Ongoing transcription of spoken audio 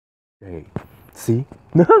Hey, see?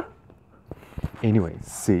 Anyway,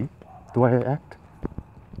 see? Do I act?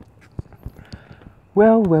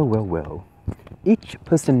 Well. Each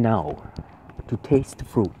person now to taste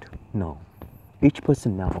fruit. No. Each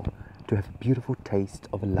person now to have a beautiful taste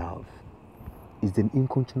of love is an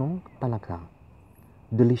inconscient palaka.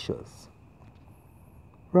 Delicious.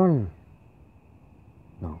 Run.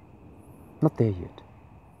 No. Not there yet.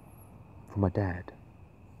 For my dad.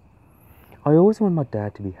 I always want my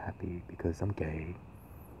dad to be happy because I'm gay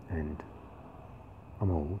and I'm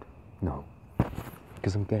old. No,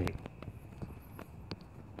 because I'm gay.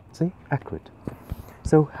 See? Accurate.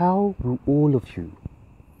 So how will all of you,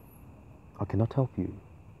 I cannot help you,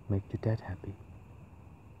 make your dad happy?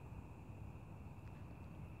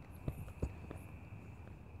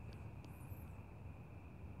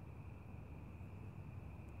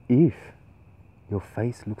 If your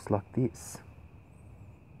face looks like this,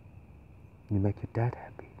 you make your dad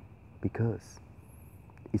happy because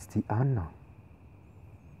it's the Anna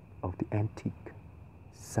of the antique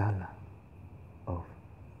Sala of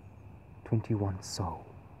 21 soul.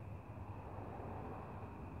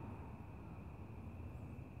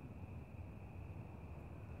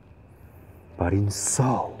 But in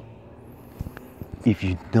soul, if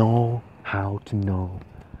you know how to know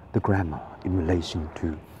the grammar in relation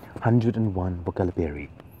to 101 vocabulary,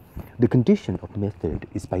 the condition of method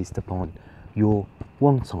is based upon your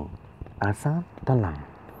Wongsong, Asan, Talang,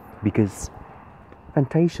 because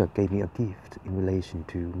Fantasia gave me a gift in relation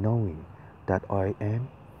to knowing that I am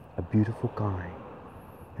a beautiful guy.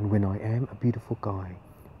 And when I am a beautiful guy,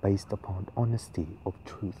 based upon honesty, of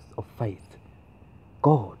truth, of faith,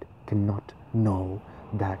 God cannot know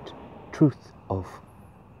that truth of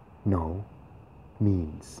no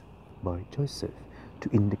means by Joseph to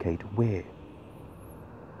indicate where.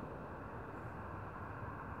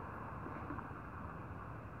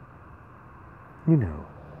 You know,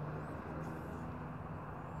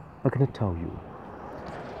 I cannot tell you,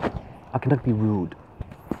 I cannot be rude,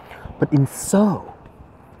 but in soul,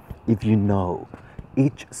 if you know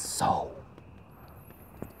each soul,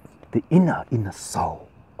 the inner soul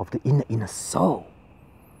of the inner soul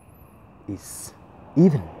is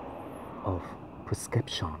even of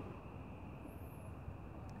prescription,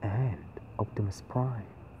 and Optimus Prime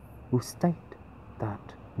will state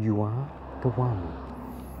that you are the one,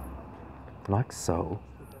 like so.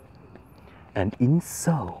 And in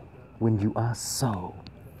soul, when you are soul,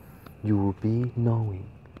 you will be knowing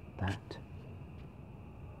that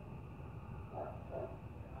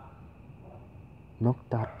not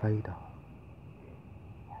Darth Vader,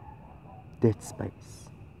 Dead Space,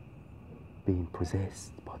 being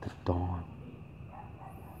possessed by the dawn.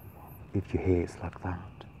 If your hair is like that,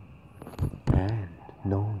 and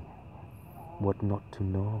knowing what not to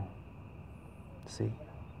know, see?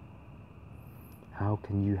 How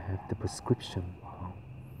can you have the prescription of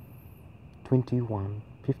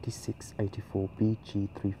 215684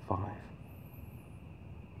 BG35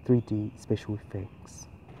 3D special effects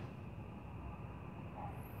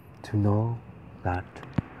to know that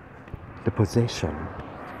the possession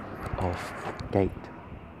of gate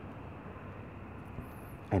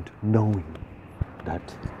and knowing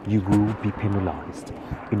that you will be penalized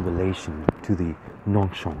in relation to the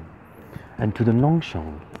Nongshon? And to the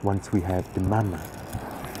Nongshon, once we have the Mama,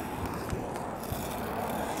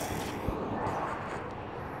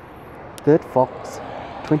 third fox,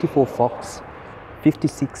 24 fox,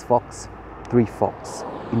 56 fox, 3 fox,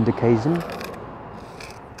 indication,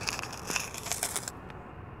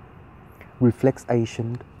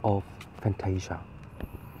 reflection of Fantasia.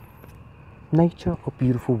 Nature of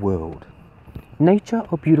beautiful world. Nature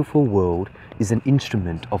of beautiful world is an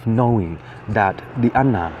instrument of knowing that the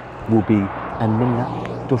Anna will be Anmenna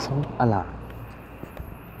Dosong Allah.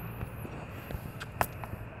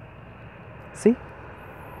 See?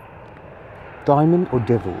 Diamond or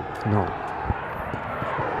devil? No.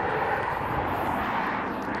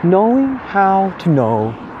 Knowing how to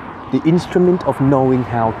know, the instrument of knowing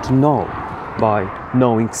how to know by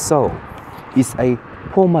knowing so is a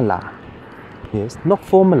formula. Yes, not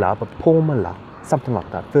formula, but formula, something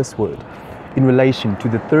like that, first word, in relation to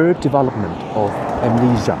the third development of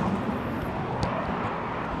amnesia.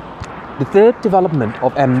 The third development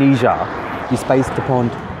of amnesia is based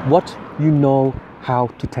upon what you know how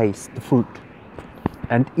to taste the fruit,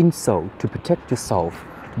 and in so to protect yourself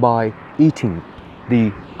by eating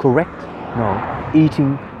the correct,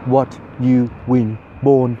 eating what you were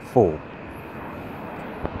born for.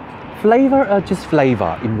 Flavor are just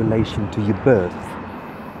flavor in relation to your birth,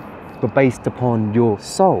 but based upon your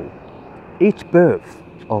soul. Each birth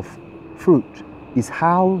of fruit is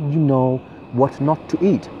how you know what not to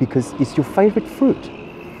eat because it's your favorite fruit.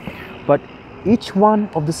 But each one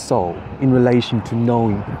of the soul in relation to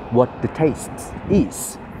knowing what the taste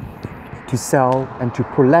is, to sell and to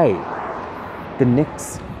prolay the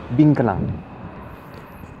next bingalang.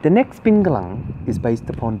 The next bingalang is based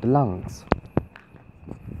upon the lungs.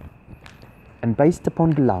 And based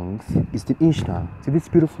upon the lungs is the Ishna. See this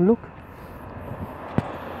beautiful look?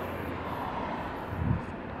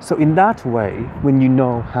 So in that way, when you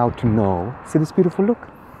know how to know, see this beautiful look?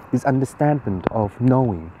 This understanding of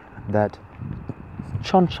knowing that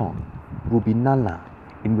Chon Chon will be Nala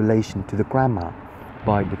in relation to the grammar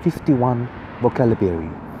by the 51 vocabulary.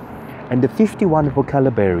 And the 51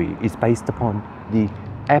 vocabulary is based upon the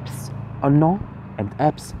Opps no and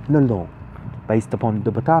Opps no, based upon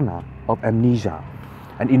the Bhatana of amnesia.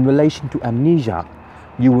 And in relation to amnesia,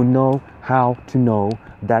 you will know how to know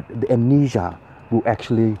that the amnesia will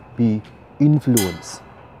actually be influenced.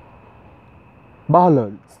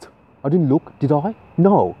 Balanced. I didn't look, did I?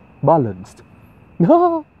 No. Balanced.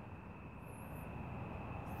 No.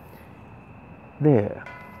 There.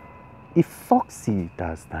 If Foxy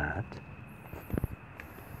does that,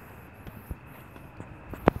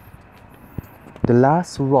 the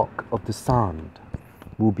last rock of the sand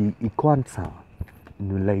will be Ikwansa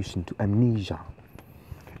in relation to amnesia.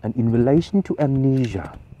 And in relation to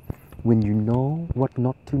amnesia, when you know what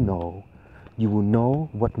not to know, you will know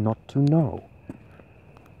what not to know.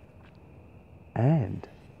 And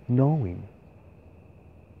knowing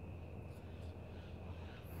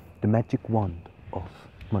the magic wand of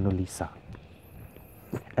Mona Lisa.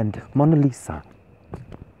 And Mona Lisa,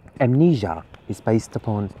 amnesia is based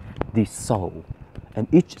upon the soul. And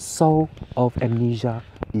each soul of amnesia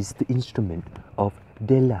is the instrument of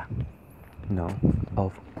Dela,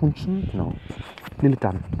 of Kunshin,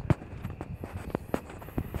 Nilitan.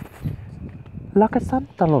 Lakasan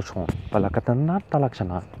taloshon, palakatana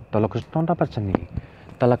talakshana, talakashtonda pachani,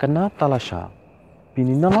 talakana talasha,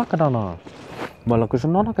 pinina lakadana,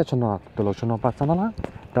 malakushana kachana, taloshana pasanala,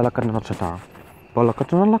 talakana chata,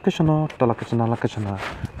 palakatana lakashana, talakashana lakashana,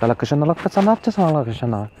 talakashana lakasana, chasana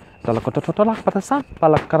lakashana, talakototala patasa,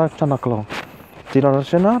 palakarachanaklo,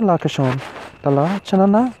 tirashana lakashon,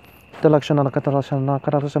 talachanana. Talakshana Katalashana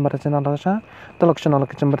Katarasha Lasha, Talakshana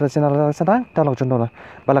Kachambatasina Lasada, Talakshana,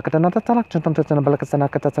 Balakatana Talakshana Balakasana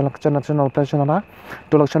Katalakshana Tashana,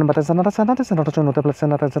 Tolakshan Batasana Sanatas and Rachana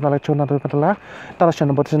Tablasana Talakshana Patala,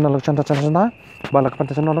 Talashana Batasana Lakshana,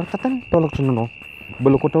 Balakpatasana Tatan, Tolaksano,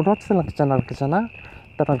 Bulukoto Selakshana Kachana,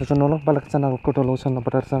 Tarakshano, Balaksana Kotolosana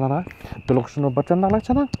Batasana, Tolaksano Batana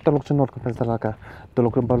Lachana, Tolaksano Katalaka,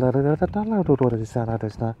 Tolokam Balatala, Rotorisa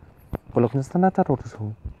Desna, Poloknastana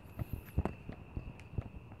Rotosu.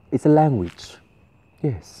 It's a language,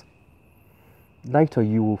 yes. Later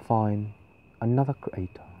you will find another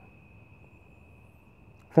creator.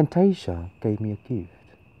 Fantasia gave me a gift.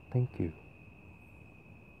 Thank you.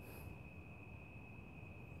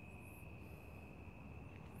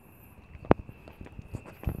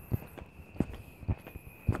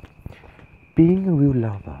 Being a real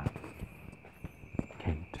lover,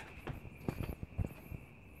 Kate,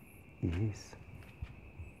 is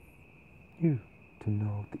you to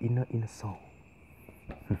know the inner soul.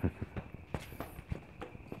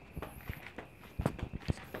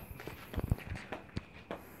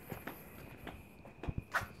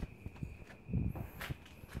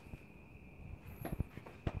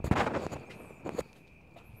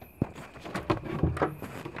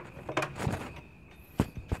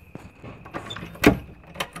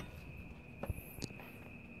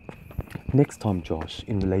 Next time, Josh,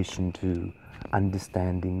 in relation to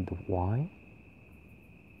understanding the why,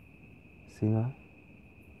 Sima.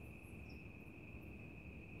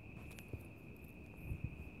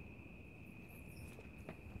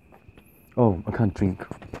 Oh, I can't drink.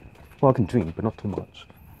 Well, I can drink, but not too much.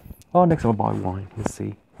 Oh, next I'll buy wine. Let's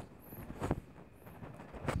see.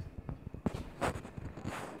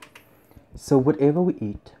 So whatever we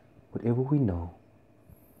eat, whatever we know,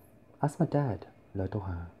 ask my dad,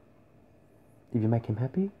 Latoha. If you make him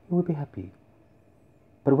happy, he will be happy.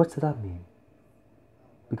 But what does that mean?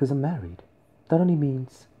 Because I'm married, that only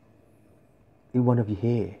means in one of your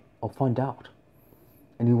hair, I'll find out.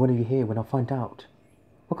 And in one of your hair, when I find out,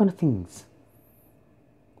 what kind of things?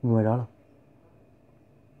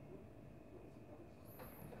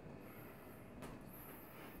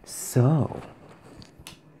 So,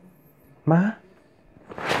 má,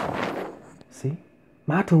 see,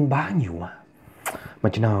 má thương bá nhiều mà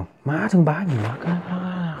chị nào, má thương bá nhiều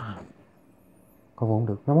quá, có vốn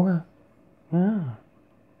được, nó muốn à.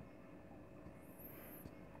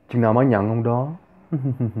 Chừng nào má nhận không đó.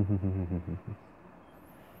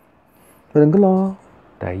 Thôi đừng có lo.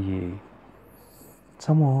 Tại vì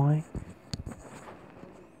xong rồi.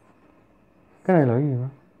 Cái này là cái gì nữa?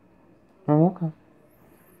 Mai mốt hả?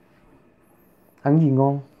 Ăn cái gì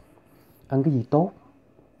ngon? Ăn cái gì tốt?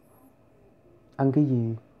 Ăn cái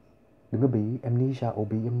gì đừng có bị amnesia,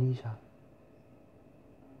 bị amnesia.